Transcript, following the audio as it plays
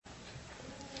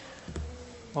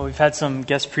Well, we've had some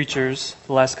guest preachers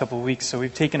the last couple of weeks, so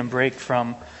we've taken a break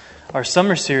from our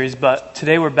summer series, but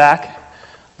today we're back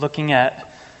looking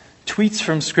at tweets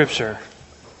from Scripture.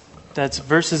 That's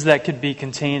verses that could be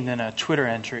contained in a Twitter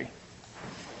entry.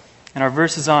 And our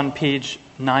verse is on page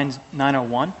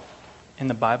 901 in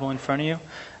the Bible in front of you,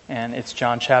 and it's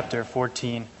John chapter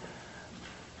 14,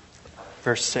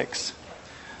 verse 6.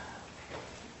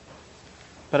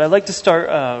 But I'd like to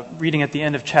start reading at the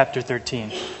end of chapter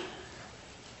 13.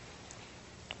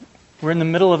 We're in the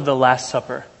middle of the Last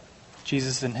Supper.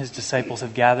 Jesus and his disciples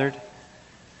have gathered.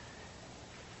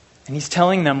 And he's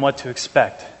telling them what to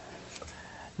expect.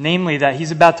 Namely, that he's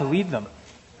about to leave them.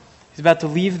 He's about to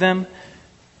leave them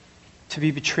to be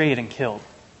betrayed and killed.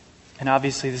 And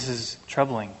obviously this is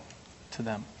troubling to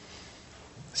them.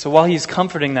 So while he's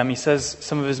comforting them, he says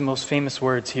some of his most famous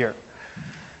words here.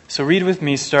 So read with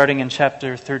me starting in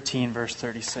chapter 13, verse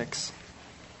 36.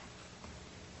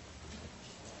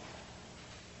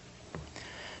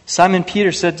 Simon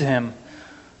Peter said to him,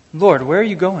 "Lord, where are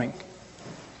you going?"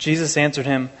 Jesus answered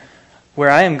him, "Where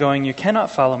I am going, you cannot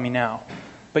follow me now,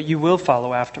 but you will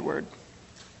follow afterward."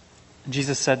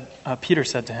 Peter said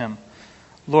to him,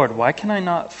 "Lord, why can I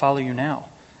not follow you now?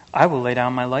 I will lay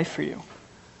down my life for you."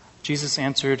 Jesus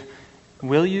answered,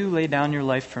 "Will you lay down your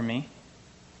life for me?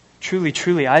 Truly,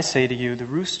 truly, I say to you, the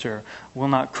rooster will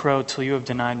not crow till you have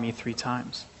denied me 3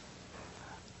 times.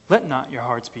 Let not your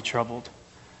hearts be troubled.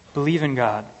 Believe in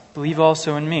God. Believe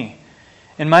also in me.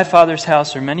 In my Father's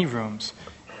house are many rooms.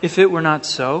 If it were not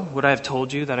so, would I have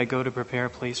told you that I go to prepare a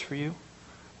place for you?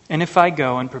 And if I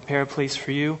go and prepare a place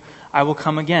for you, I will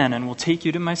come again and will take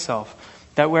you to myself,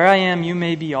 that where I am you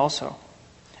may be also.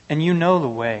 And you know the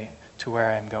way to where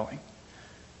I am going."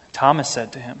 Thomas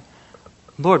said to him,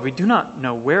 "Lord, we do not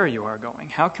know where you are going.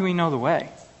 How can we know the way?"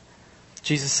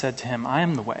 Jesus said to him, "I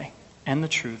am the way, and the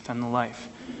truth, and the life.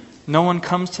 No one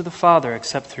comes to the Father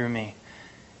except through me.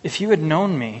 If you had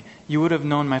known me, you would have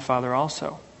known my Father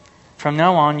also. From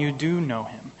now on you do know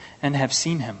him, and have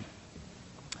seen him."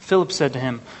 Philip said to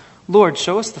him, "Lord,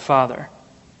 show us the Father,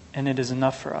 and it is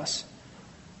enough for us."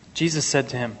 Jesus said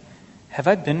to him, "Have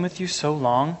I been with you so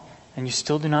long, and you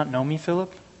still do not know me,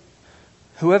 Philip?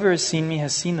 Whoever has seen me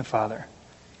has seen the Father.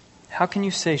 How can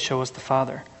you say, 'Show us the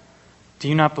Father'? Do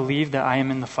you not believe that I am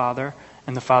in the Father,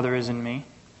 and the Father is in me?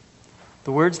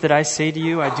 The words that I say to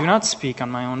you, I do not speak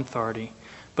on my own authority,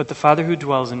 but the Father who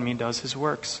dwells in me does his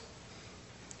works.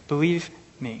 Believe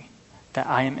me that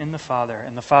I am in the Father,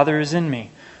 and the Father is in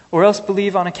me, or else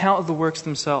believe on account of the works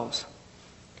themselves.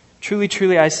 Truly,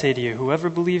 truly, I say to you, whoever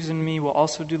believes in me will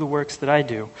also do the works that I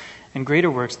do, and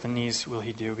greater works than these will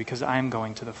he do, because I am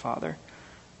going to the Father.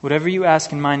 Whatever you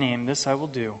ask in my name, this I will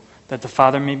do, that the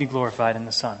Father may be glorified in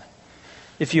the Son.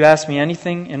 If you ask me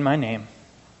anything in my name,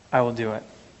 I will do it."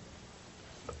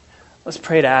 Let's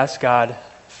pray to ask God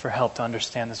for help to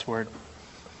understand this word.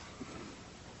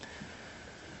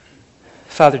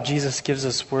 Father, Jesus gives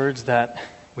us words that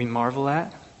we marvel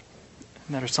at,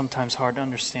 and that are sometimes hard to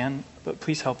understand, but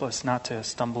please help us not to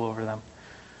stumble over them,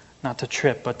 not to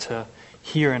trip, but to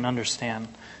hear and understand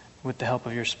with the help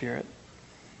of your Spirit.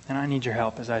 And I need your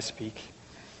help as I speak.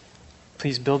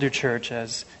 Please build your church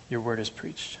as your word is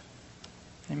preached.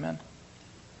 Amen.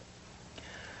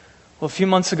 Well, a few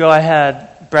months ago I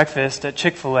had breakfast at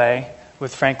Chick-fil-A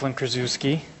with Franklin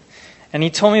Krasuski, and he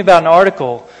told me about an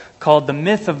article called "The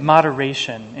Myth of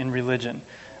Moderation in Religion,"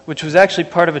 which was actually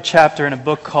part of a chapter in a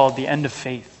book called "The End of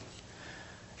Faith."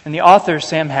 And the author,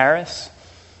 Sam Harris,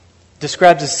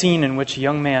 describes a scene in which a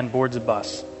young man boards a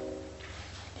bus.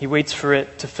 He waits for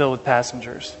it to fill with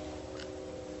passengers.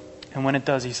 And when it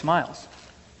does, he smiles.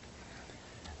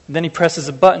 Then he presses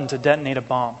a button to detonate a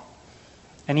bomb.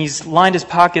 And he's lined his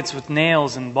pockets with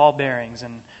nails and ball bearings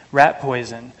and rat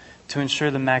poison to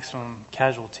ensure the maximum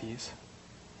casualties.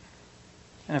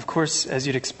 And of course, as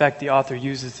you'd expect, the author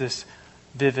uses this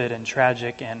vivid and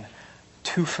tragic and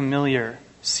too familiar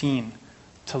scene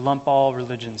to lump all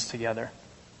religions together.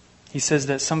 He says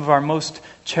that some of our most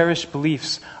cherished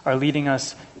beliefs are leading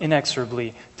us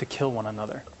inexorably to kill one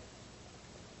another.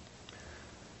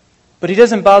 But he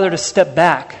doesn't bother to step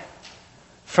back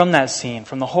from that scene,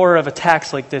 from the horror of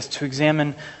attacks like this, to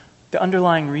examine the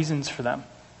underlying reasons for them.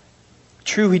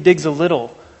 True, he digs a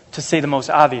little to say the most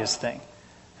obvious thing,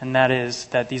 and that is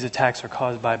that these attacks are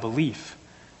caused by belief.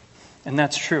 And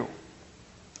that's true.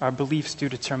 Our beliefs do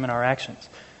determine our actions.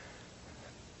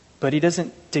 But he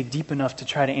doesn't dig deep enough to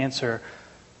try to answer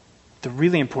the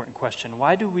really important question: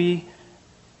 why do we,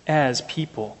 as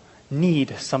people,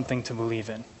 need something to believe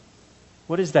in?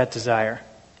 What is that desire?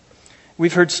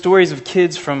 We've heard stories of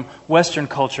kids from Western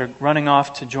culture running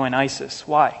off to join ISIS.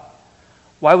 Why?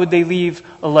 Why would they leave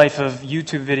a life of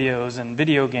YouTube videos and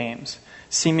video games,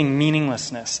 seeming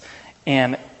meaninglessness,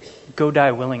 and go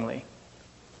die willingly?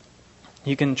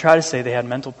 You can try to say they had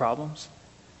mental problems.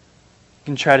 You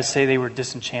can try to say they were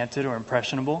disenchanted or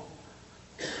impressionable,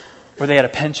 or they had a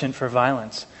penchant for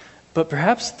violence. But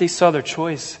perhaps they saw their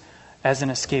choice as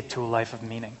an escape to a life of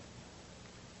meaning.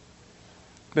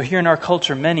 But here in our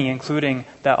culture, many, including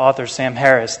that author Sam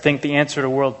Harris, think the answer to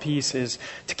world peace is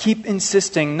to keep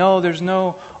insisting, no, there's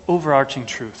no overarching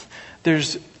truth.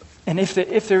 And if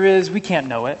there is, we can't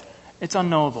know it. It's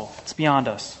unknowable. It's beyond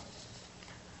us.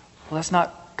 Well, that's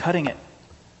not cutting it,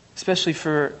 especially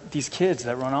for these kids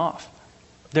that run off.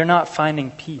 They're not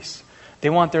finding peace. They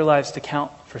want their lives to count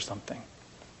for something.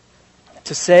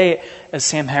 To say, as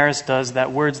Sam Harris does,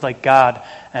 that words like God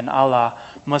and Allah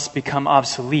must become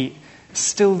obsolete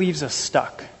still leaves us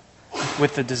stuck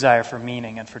with the desire for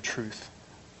meaning and for truth.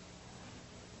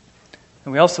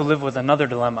 And we also live with another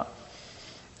dilemma.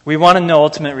 We want to know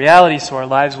ultimate reality so our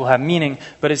lives will have meaning,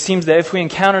 but it seems that if we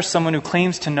encounter someone who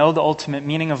claims to know the ultimate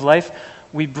meaning of life,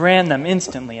 we brand them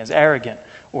instantly as arrogant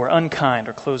or unkind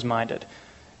or closed-minded.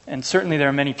 And certainly there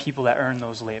are many people that earn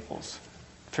those labels.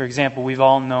 For example, we've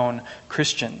all known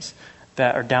Christians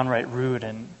that are downright rude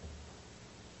and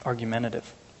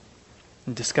argumentative.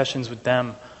 And discussions with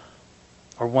them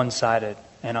are one-sided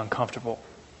and uncomfortable.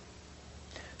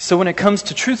 So when it comes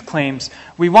to truth claims,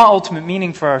 we want ultimate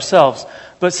meaning for ourselves.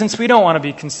 But since we don't want to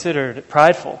be considered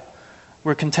prideful,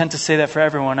 we're content to say that for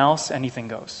everyone else, anything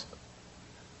goes.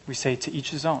 We say to each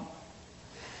his own.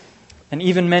 And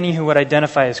even many who would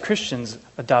identify as Christians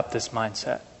adopt this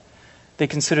mindset. They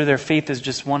consider their faith as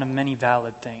just one of many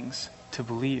valid things to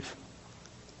believe.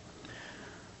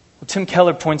 Well, Tim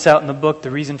Keller points out in the book,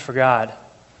 The Reason for God,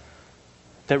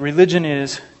 that religion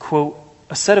is, quote,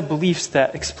 a set of beliefs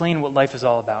that explain what life is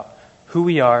all about, who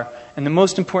we are, and the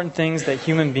most important things that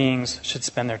human beings should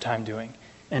spend their time doing,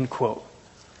 end quote.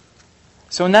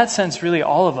 So in that sense, really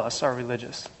all of us are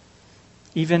religious,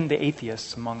 even the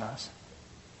atheists among us.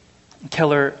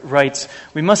 Keller writes,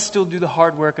 we must still do the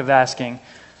hard work of asking,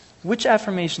 which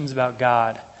affirmations about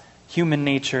God, human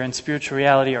nature, and spiritual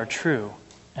reality are true,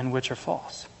 and which are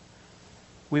false?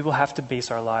 We will have to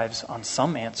base our lives on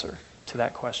some answer to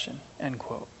that question, end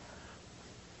quote.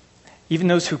 Even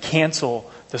those who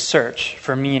cancel the search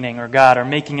for meaning or God are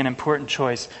making an important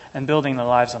choice and building their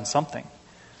lives on something.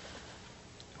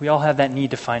 We all have that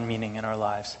need to find meaning in our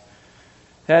lives.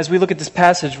 As we look at this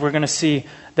passage, we're going to see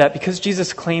that because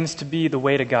Jesus claims to be the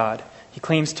way to God, he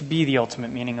claims to be the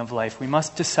ultimate meaning of life, we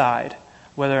must decide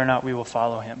whether or not we will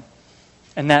follow him.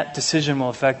 And that decision will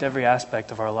affect every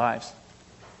aspect of our lives.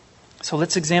 So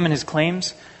let's examine his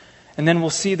claims, and then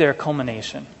we'll see their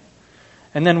culmination.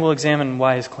 And then we'll examine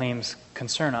why his claims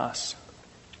concern us.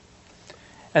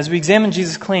 As we examine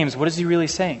Jesus' claims, what is he really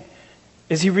saying?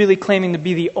 Is he really claiming to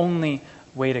be the only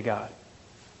way to God?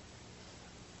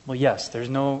 Well, yes, there's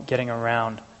no getting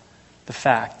around the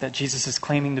fact that Jesus is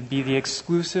claiming to be the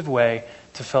exclusive way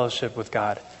to fellowship with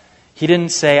God. He didn't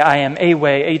say, I am a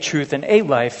way, a truth, and a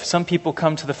life. Some people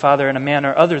come to the Father in a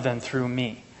manner other than through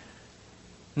me.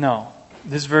 No.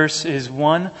 This verse is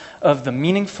one of the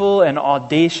meaningful and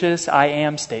audacious I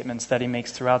am statements that he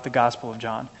makes throughout the Gospel of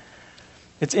John.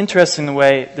 It's interesting the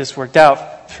way this worked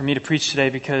out for me to preach today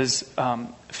because a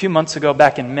few months ago,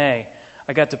 back in May,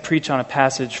 I got to preach on a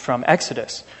passage from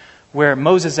Exodus where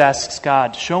Moses asks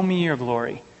God, show me your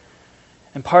glory.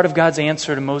 And part of God's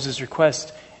answer to Moses'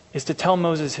 request is to tell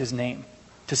Moses his name,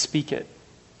 to speak it,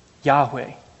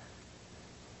 Yahweh,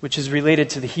 which is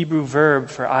related to the Hebrew verb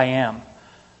for I am.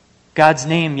 God's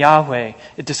name, Yahweh,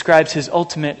 it describes his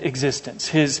ultimate existence,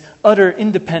 his utter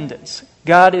independence.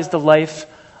 God is the life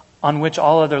on which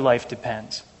all other life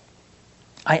depends.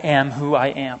 I am who I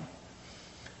am.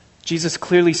 Jesus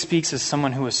clearly speaks as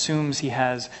someone who assumes he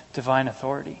has divine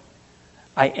authority.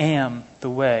 I am the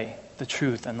way, the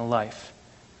truth, and the life.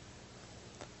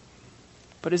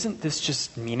 But isn't this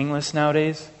just meaningless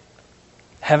nowadays?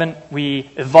 Haven't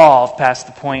we evolved past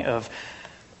the point of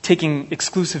taking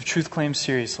exclusive truth claims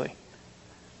seriously?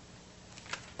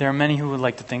 There are many who would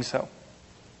like to think so.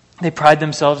 They pride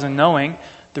themselves in knowing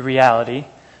the reality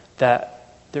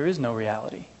that there is no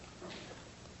reality,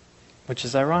 which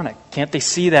is ironic. Can't they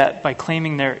see that by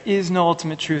claiming there is no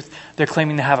ultimate truth, they're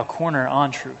claiming to have a corner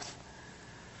on truth?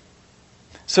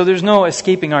 So there's no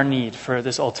escaping our need for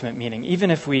this ultimate meaning,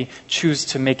 even if we choose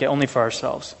to make it only for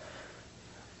ourselves.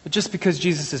 But just because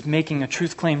Jesus is making a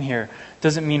truth claim here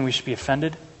doesn't mean we should be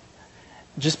offended.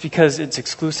 Just because it's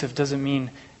exclusive doesn't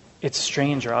mean it's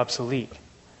strange or obsolete.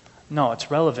 No, it's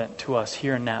relevant to us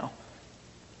here and now.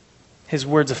 His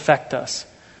words affect us.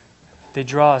 They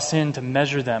draw us in to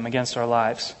measure them against our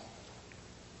lives.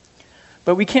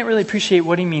 But we can't really appreciate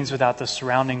what he means without the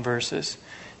surrounding verses.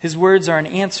 His words are an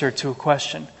answer to a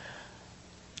question.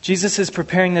 Jesus is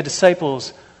preparing the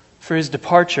disciples for his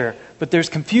departure, but there's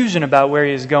confusion about where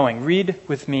he is going. Read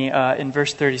with me in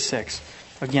verse 36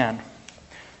 again.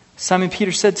 Simon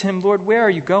Peter said to him, "Lord, where are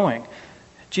you going?"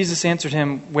 Jesus answered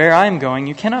him, "Where I am going,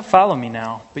 you cannot follow me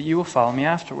now, but you will follow me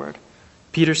afterward."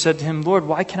 Peter said to him, "Lord,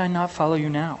 why can I not follow you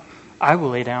now? I will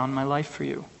lay down my life for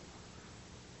you."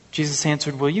 Jesus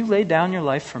answered, "Will you lay down your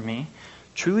life for me?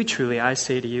 Truly, truly, I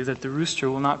say to you that the rooster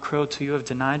will not crow till you have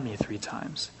denied me 3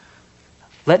 times.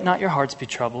 Let not your hearts be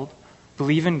troubled.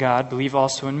 Believe in God, believe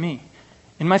also in me.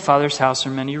 In my Father's house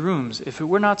are many rooms. If it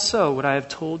were not so, would I have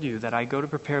told you that I go to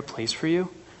prepare a place for you?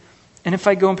 And if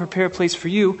I go and prepare a place for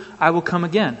you, I will come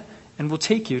again and will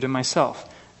take you to myself,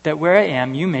 that where I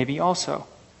am, you may be also.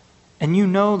 And you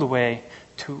know the way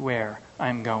to where I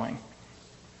am going."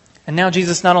 And now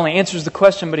Jesus not only answers the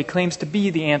question, but he claims to be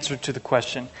the answer to the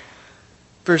question.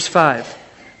 Verse 5,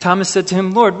 Thomas said to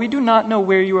him, "Lord, we do not know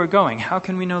where you are going. How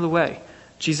can we know the way?"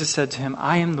 Jesus said to him,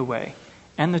 "I am the way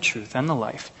and the truth and the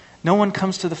life. No one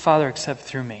comes to the Father except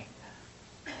through me."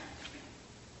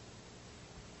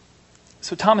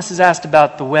 So Thomas is asked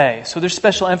about the way. So there's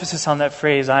special emphasis on that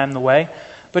phrase, "I am the way."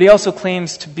 But he also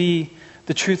claims to be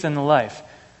the truth and the life.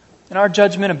 And our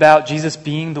judgment about Jesus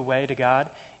being the way to God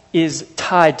is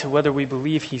tied to whether we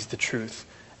believe he's the truth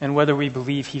and whether we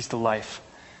believe he's the life.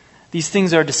 These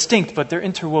things are distinct, but they're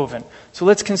interwoven. So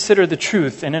let's consider the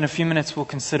truth, and in a few minutes we'll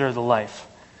consider the life.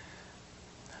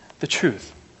 The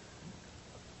truth.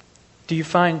 Do you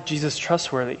find Jesus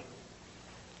trustworthy?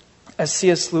 As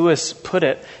C.S. Lewis put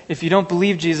it, if you don't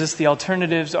believe Jesus, the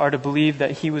alternatives are to believe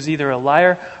that he was either a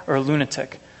liar or a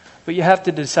lunatic. But you have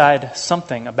to decide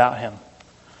something about him.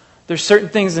 There's certain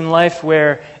things in life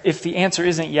where if the answer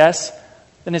isn't yes,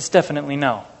 then it's definitely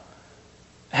no.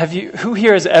 Who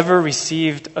here has ever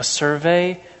received a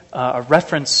survey, a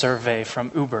reference survey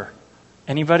from Uber?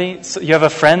 Anybody? So you have a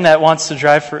friend that wants to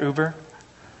drive for Uber?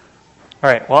 All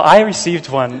right, well, I received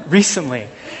one recently.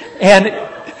 And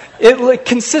it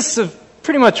consists of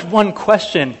pretty much one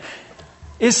question.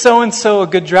 Is so-and-so a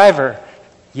good driver?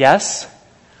 Yes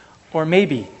or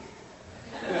maybe?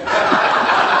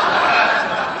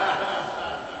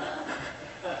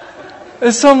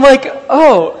 So I'm like,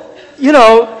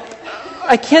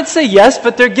 I can't say yes,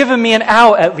 but they're giving me an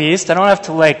out at least. I don't have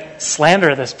to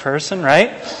slander this person,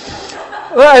 right?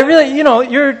 Well,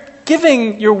 you're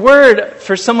giving your word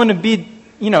for someone to be,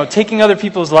 taking other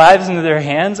people's lives into their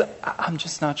hands. I'm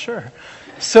just not sure.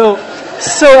 So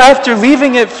after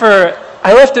leaving it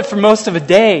I left it for most of a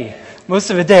day.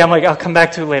 I'm like, I'll come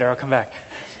back to it later. I'll come back.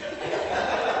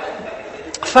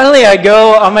 Finally, I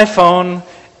go on my phone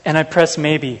and I press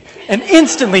maybe. And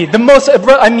instantly,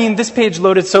 this page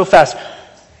loaded so fast.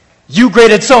 "You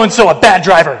graded so-and-so a bad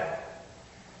driver."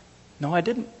 No, I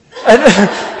didn't.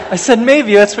 I said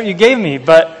maybe, that's what you gave me.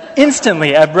 But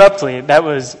instantly, abruptly, that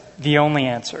was the only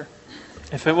answer.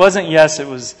 If it wasn't yes, it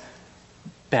was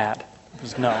bad. It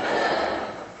was no.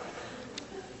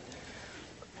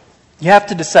 You have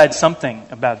to decide something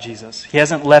about Jesus. He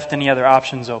hasn't left any other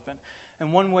options open.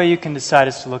 And one way you can decide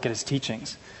is to look at his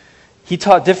teachings. He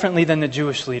taught differently than the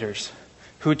Jewish leaders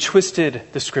who had twisted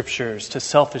the scriptures to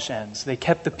selfish ends. They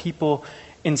kept the people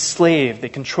enslaved. They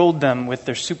controlled them with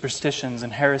their superstitions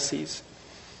and heresies.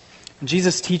 And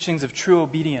Jesus' teachings of true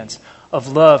obedience, of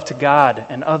love to God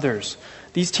and others,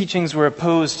 these teachings were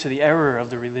opposed to the error of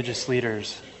the religious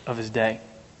leaders of his day.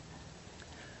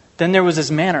 Then there was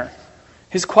his manner.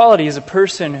 His quality as a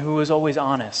person who was always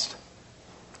honest,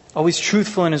 always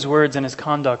truthful in his words and his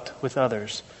conduct with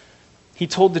others. He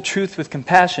told the truth with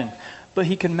compassion, but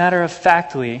he could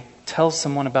matter-of-factly tell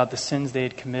someone about the sins they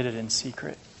had committed in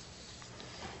secret.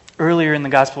 Earlier in the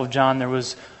Gospel of John, there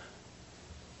was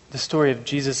the story of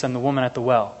Jesus and the woman at the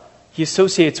well. He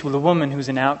associates with a woman who's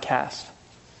an outcast,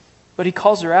 but he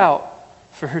calls her out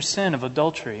for her sin of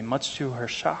adultery, much to her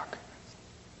shock.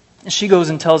 And she goes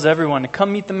and tells everyone to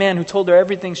come meet the man who told her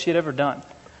everything she had ever done.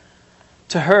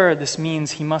 To her, this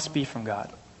means he must be from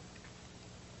God.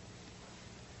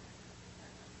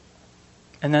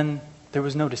 And then there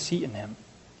was no deceit in him.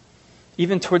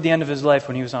 Even toward the end of his life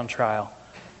when he was on trial,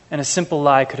 and a simple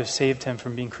lie could have saved him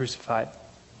from being crucified.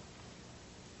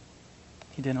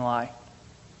 He didn't lie.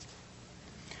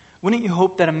 Wouldn't you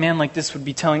hope that a man like this would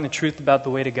be telling the truth about the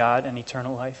way to God and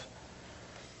eternal life?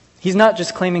 He's not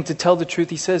just claiming to tell the truth,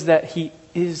 he says that he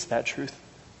is that truth.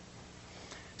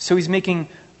 So he's making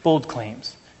bold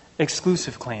claims,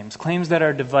 exclusive claims, claims that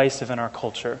are divisive in our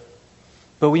culture.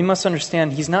 But we must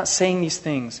understand he's not saying these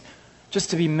things just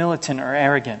to be militant or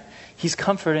arrogant. He's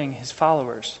comforting his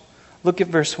followers. Look at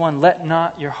verse 1. Let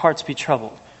not your hearts be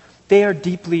troubled. They are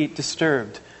deeply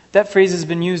disturbed. That phrase has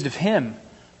been used of him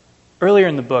earlier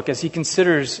in the book as he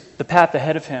considers the path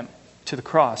ahead of him to the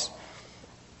cross.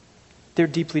 They're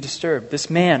deeply disturbed. This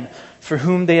man for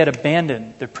whom they had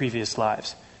abandoned their previous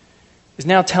lives is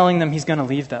now telling them he's going to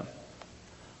leave them.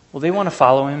 Well, they want to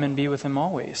follow him and be with him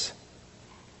always.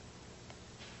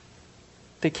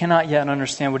 They cannot yet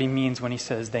understand what he means when he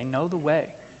says they know the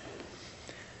way.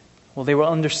 Well, they will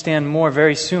understand more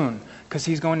very soon because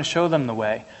he's going to show them the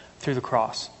way through the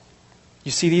cross.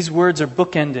 You see, these words are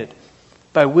bookended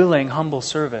by willing, humble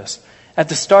service. At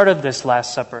the start of this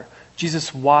Last Supper,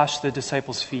 Jesus washed the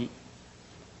disciples' feet.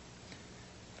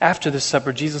 After this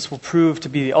supper, Jesus will prove to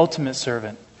be the ultimate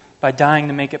servant by dying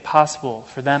to make it possible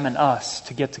for them and us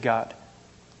to get to God.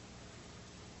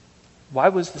 Why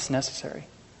was this necessary?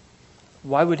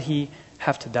 Why would he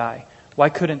have to die? Why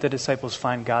couldn't the disciples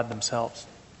find God themselves?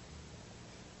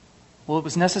 Well, it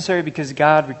was necessary because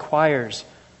God requires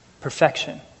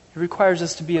perfection. He requires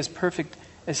us to be as perfect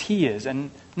as he is,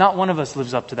 and not one of us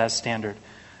lives up to that standard.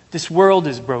 This world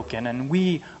is broken, and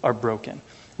we are broken.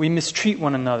 We mistreat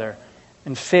one another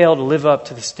and fail to live up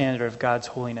to the standard of God's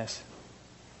holiness.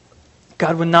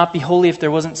 God would not be holy if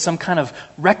there wasn't some kind of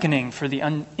reckoning for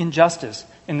the injustice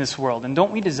in this world. And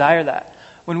don't we desire that?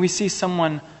 When we see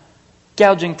someone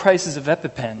gouging prices of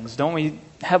EpiPens, don't we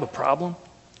have a problem?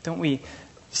 Don't we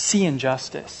see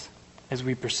injustice as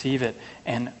we perceive it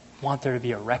and want there to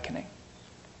be a reckoning?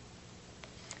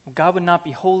 Well, God would not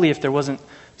be holy if there wasn't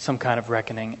some kind of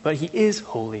reckoning, but he is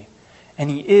holy, and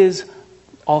he is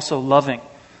also loving.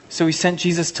 So he sent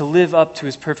Jesus to live up to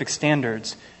his perfect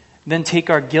standards, then take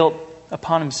our guilt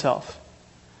upon himself,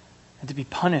 and to be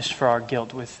punished for our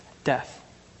guilt with death.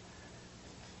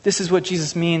 This is what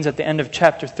Jesus means at the end of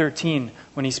chapter 13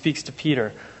 when he speaks to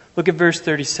Peter. Look at verse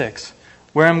 36.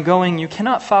 Where I'm going, you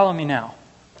cannot follow me now.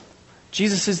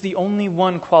 Jesus is the only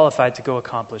one qualified to go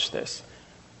accomplish this.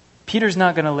 Peter's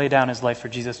not going to lay down his life for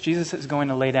Jesus. Jesus is going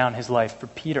to lay down his life for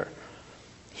Peter.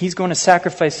 He's going to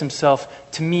sacrifice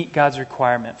himself to meet God's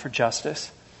requirement for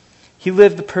justice. He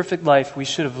lived the perfect life we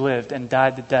should have lived and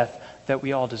died the death that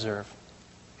we all deserve.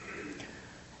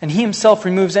 And he himself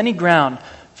removes any ground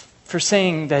for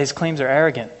saying that his claims are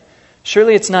arrogant.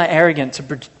 Surely it's not arrogant to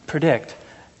predict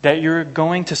that you're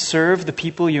going to serve the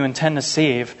people you intend to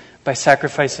save by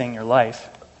sacrificing your life.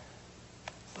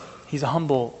 He's a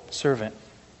humble servant.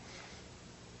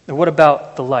 But what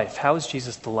about the life? How is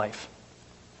Jesus the life?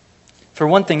 For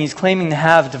one thing, he's claiming to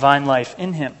have divine life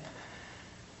in him,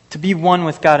 to be one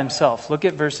with God himself. Look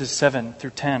at verses 7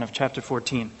 through 10 of chapter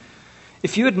 14.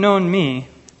 If you had known me,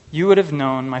 you would have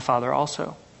known my Father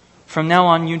also. From now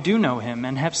on you do know him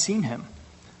and have seen him.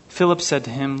 Philip said to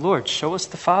him, Lord, show us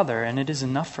the Father, and it is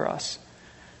enough for us.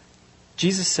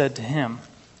 Jesus said to him,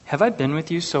 have I been with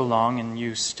you so long, and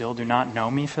you still do not know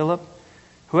me, Philip?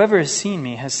 Whoever has seen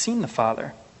me has seen the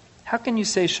Father. How can you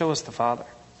say, show us the Father?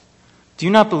 Do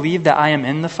you not believe that I am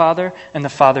in the Father, and the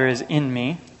Father is in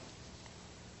me?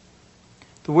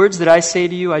 The words that I say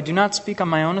to you, I do not speak on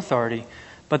my own authority,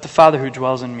 but the Father who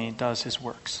dwells in me does his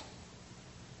works.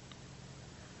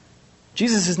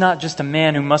 Jesus is not just a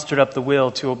man who mustered up the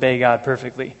will to obey God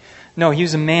perfectly. No, he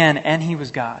was a man and he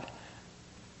was God.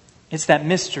 It's that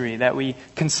mystery that we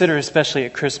consider especially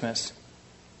at Christmas.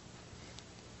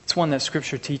 It's one that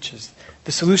Scripture teaches.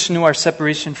 The solution to our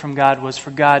separation from God was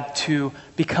for God to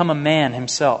become a man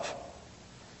himself,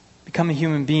 become a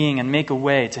human being and make a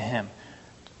way to him.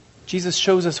 Jesus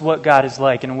shows us what God is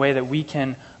like in a way that we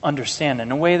can understand,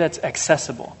 in a way that's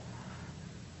accessible.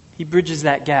 He bridges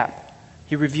that gap.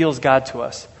 He reveals God to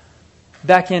us.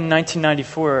 Back in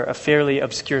 1994, a fairly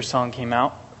obscure song came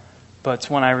out, but it's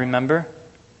one I remember.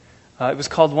 It was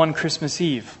called One Christmas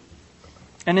Eve.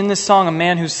 And in this song, a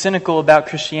man who's cynical about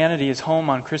Christianity is home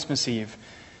on Christmas Eve,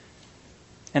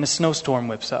 and a snowstorm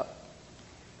whips up.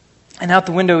 And out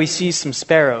the window he sees some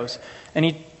sparrows, and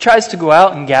he tries to go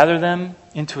out and gather them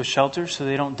into a shelter so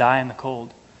they don't die in the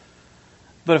cold.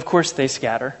 But of course they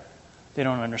scatter. They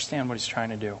don't understand what he's trying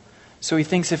to do. So he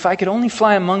thinks, if I could only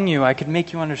fly among you, I could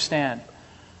make you understand.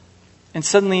 And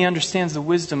suddenly he understands the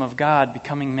wisdom of God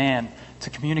becoming man to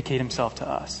communicate himself to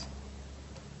us.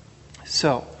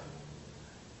 So,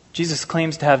 Jesus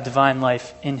claims to have divine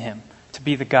life in him, to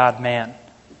be the God-man.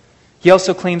 He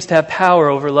also claims to have power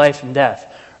over life and death.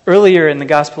 Earlier in the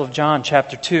Gospel of John,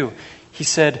 chapter 2, he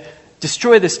said,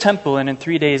 destroy this temple and in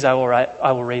 3 days I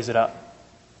will raise it up.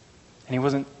 And he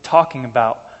wasn't talking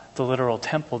about the literal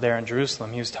temple there in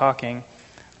Jerusalem. He was talking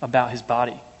about his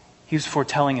body. He was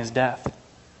foretelling his death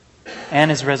and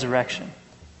his resurrection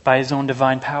by his own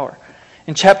divine power.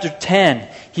 In chapter 10,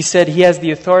 he said he has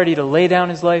the authority to lay down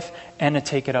his life and to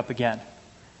take it up again.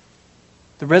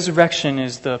 The resurrection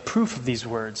is the proof of these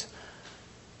words.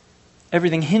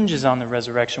 Everything hinges on the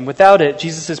resurrection. Without it,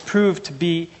 Jesus is proved to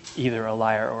be either a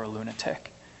liar or a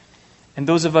lunatic. And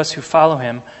those of us who follow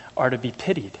him are to be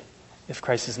pitied if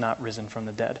Christ is not risen from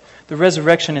the dead. The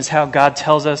resurrection is how God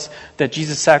tells us that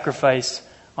Jesus' sacrifice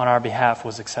on our behalf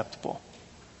was acceptable.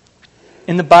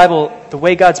 In the Bible, the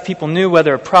way God's people knew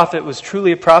whether a prophet was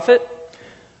truly a prophet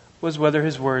was whether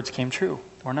his words came true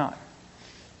or not.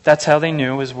 That's how they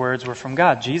knew his words were from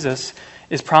God. Jesus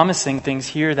is promising things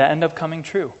here that end up coming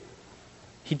true.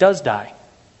 He does die.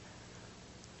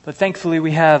 But thankfully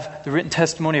we have the written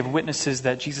testimony of witnesses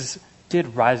that Jesus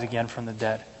did rise again from the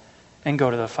dead and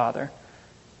go to the Father.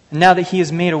 And now that he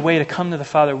has made a way to come to the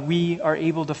Father, we are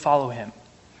able to follow him,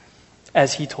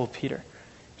 as he told Peter.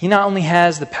 He not only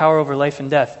has the power over life and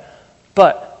death,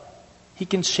 but he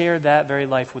can share that very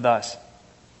life with us.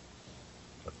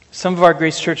 Some of our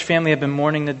Grace Church family have been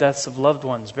mourning the deaths of loved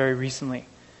ones very recently.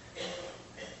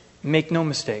 Make no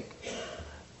mistake,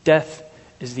 death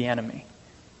is the enemy.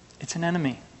 It's an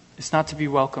enemy. It's not to be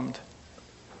welcomed.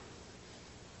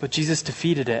 But Jesus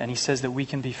defeated it, and he says that we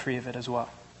can be free of it as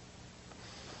well.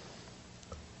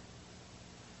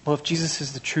 Well, if Jesus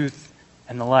is the truth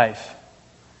and the life,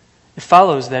 it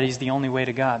follows that he's the only way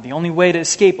to God, the only way to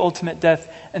escape ultimate death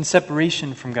and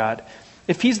separation from God.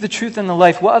 If he's the truth and the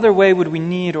life, what other way would we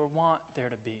need or want there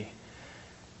to be?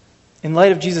 In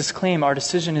light of Jesus' claim, our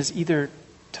decision is either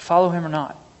to follow him or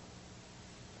not.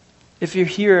 If you're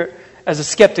here as a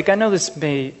skeptic, I know this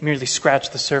may merely scratch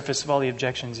the surface of all the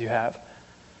objections you have.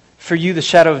 For you, the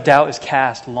shadow of doubt is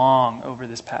cast long over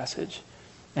this passage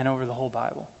and over the whole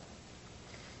Bible.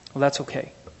 Well, that's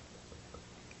okay.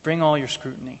 Bring all your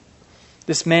scrutiny.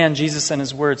 This man, Jesus, and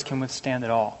his words can withstand it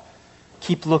all.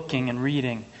 Keep looking and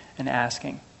reading and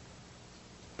asking.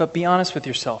 But be honest with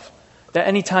yourself that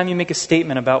any time you make a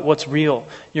statement about what's real,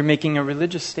 you're making a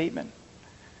religious statement.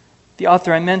 The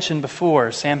author I mentioned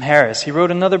before, Sam Harris, he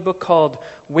wrote another book called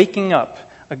Waking Up,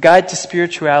 A Guide to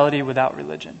Spirituality Without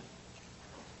Religion.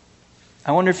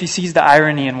 I wonder if he sees the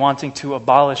irony in wanting to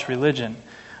abolish religion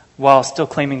while still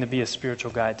claiming to be a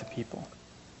spiritual guide to people.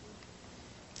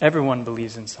 Everyone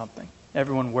believes in something.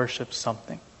 Everyone worships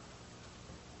something.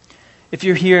 If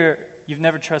you're here, you've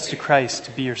never trusted Christ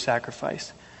to be your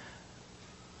sacrifice,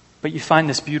 but you find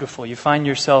this beautiful. You find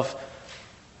yourself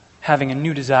having a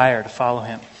new desire to follow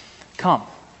him. Come,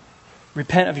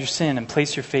 repent of your sin and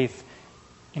place your faith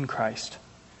in Christ.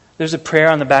 There's a prayer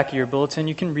on the back of your bulletin.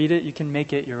 You can read it. You can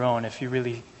make it your own if you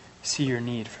really see your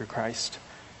need for Christ.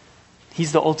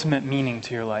 He's the ultimate meaning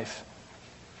to your life.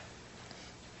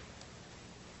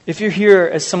 If you're here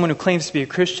as someone who claims to be a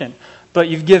Christian, but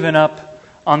you've given up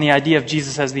on the idea of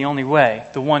Jesus as the only way,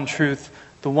 the one truth,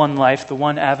 the one life, the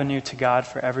one avenue to God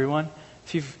for everyone,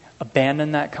 if you've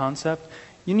abandoned that concept,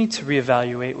 you need to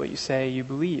reevaluate what you say you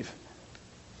believe.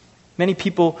 Many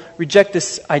people reject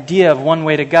this idea of one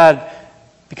way to God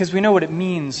because we know what it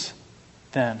means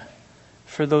then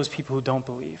for those people who don't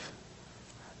believe.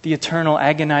 The eternal,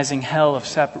 agonizing hell of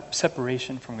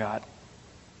separation from God.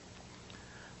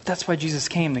 But that's why Jesus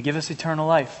came, to give us eternal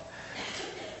life.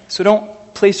 So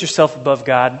don't place yourself above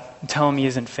God and tell him he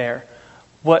isn't fair.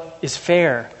 What is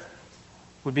fair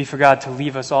would be for God to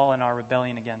leave us all in our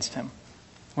rebellion against him.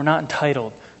 We're not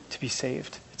entitled to be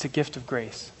saved. It's a gift of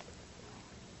grace.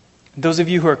 Those of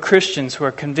you who are Christians who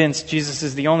are convinced Jesus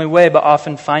is the only way but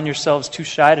often find yourselves too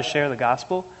shy to share the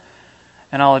gospel,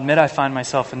 and I'll admit I find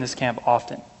myself in this camp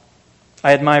often.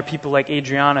 I admire people like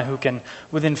Adriana who can,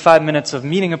 within 5 minutes of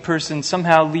meeting a person,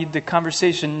 somehow lead the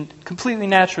conversation completely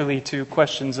naturally to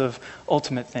questions of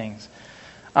ultimate things.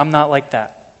 I'm not like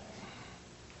that.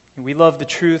 We love the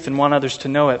truth and want others to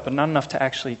know it, but not enough to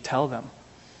actually tell them.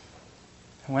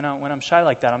 When I'm shy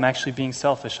like that, I'm actually being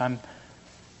selfish. I'm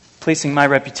placing my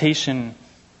reputation,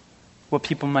 what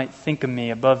people might think of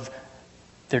me, above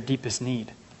their deepest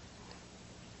need.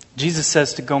 Jesus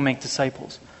says to go make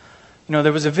disciples. You know,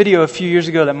 there was a video a few years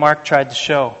ago that Mark tried to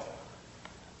show.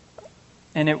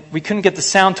 And we couldn't get the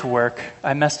sound to work.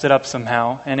 I messed it up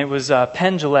somehow. And it was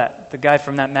Penn Jillette, the guy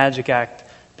from that Magic Act,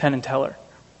 Penn and Teller.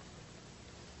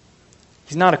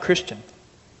 He's not a Christian.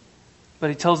 But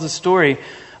he tells the story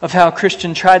of how a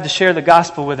Christian tried to share the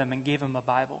gospel with him and gave him a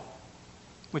Bible,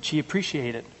 which he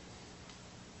appreciated.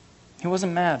 He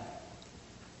wasn't mad.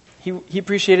 He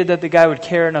appreciated that the guy would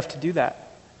care enough to do that.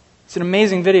 It's an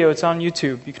amazing video. It's on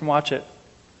YouTube. You can watch it.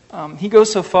 He goes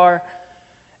so far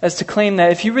as to claim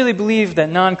that if you really believe that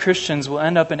non-Christians will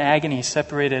end up in agony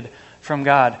separated from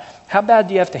God, how bad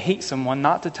do you have to hate someone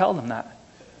not to tell them that?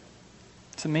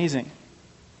 It's amazing.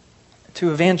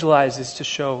 To evangelize is to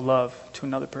show love to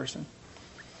another person.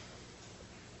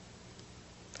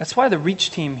 That's why the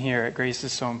Reach team here at Grace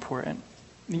is so important.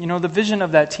 You know, the vision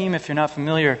of that team, if you're not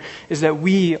familiar, is that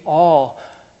we all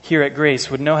here at Grace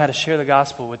would know how to share the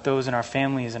gospel with those in our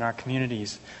families and our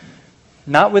communities.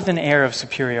 Not with an air of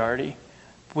superiority,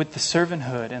 but with the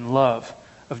servanthood and love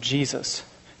of Jesus,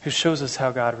 who shows us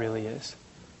how God really is.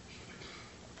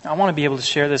 I want to be able to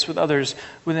share this with others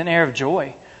with an air of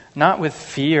joy, not with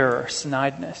fear or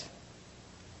snideness.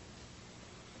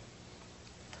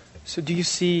 So do you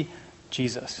see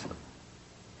Jesus?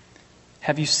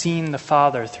 Have you seen the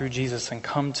Father through Jesus and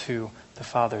come to the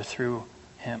Father through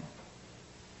Him?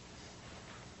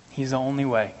 He's the only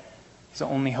way. He's the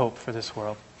only hope for this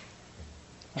world.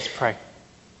 Let's pray.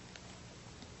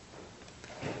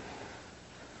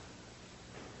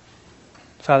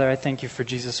 Father, I thank you for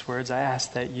Jesus' words. I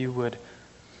ask that you would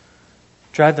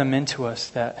drive them into us,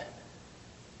 that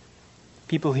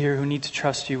people here who need to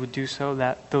trust you would do so,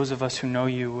 that those of us who know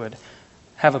you would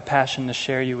have a passion to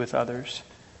share you with others,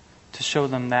 to show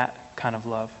them that kind of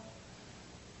love.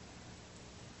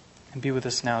 And be with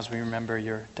us now as we remember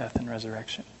your death and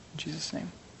resurrection. In Jesus'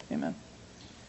 name, amen.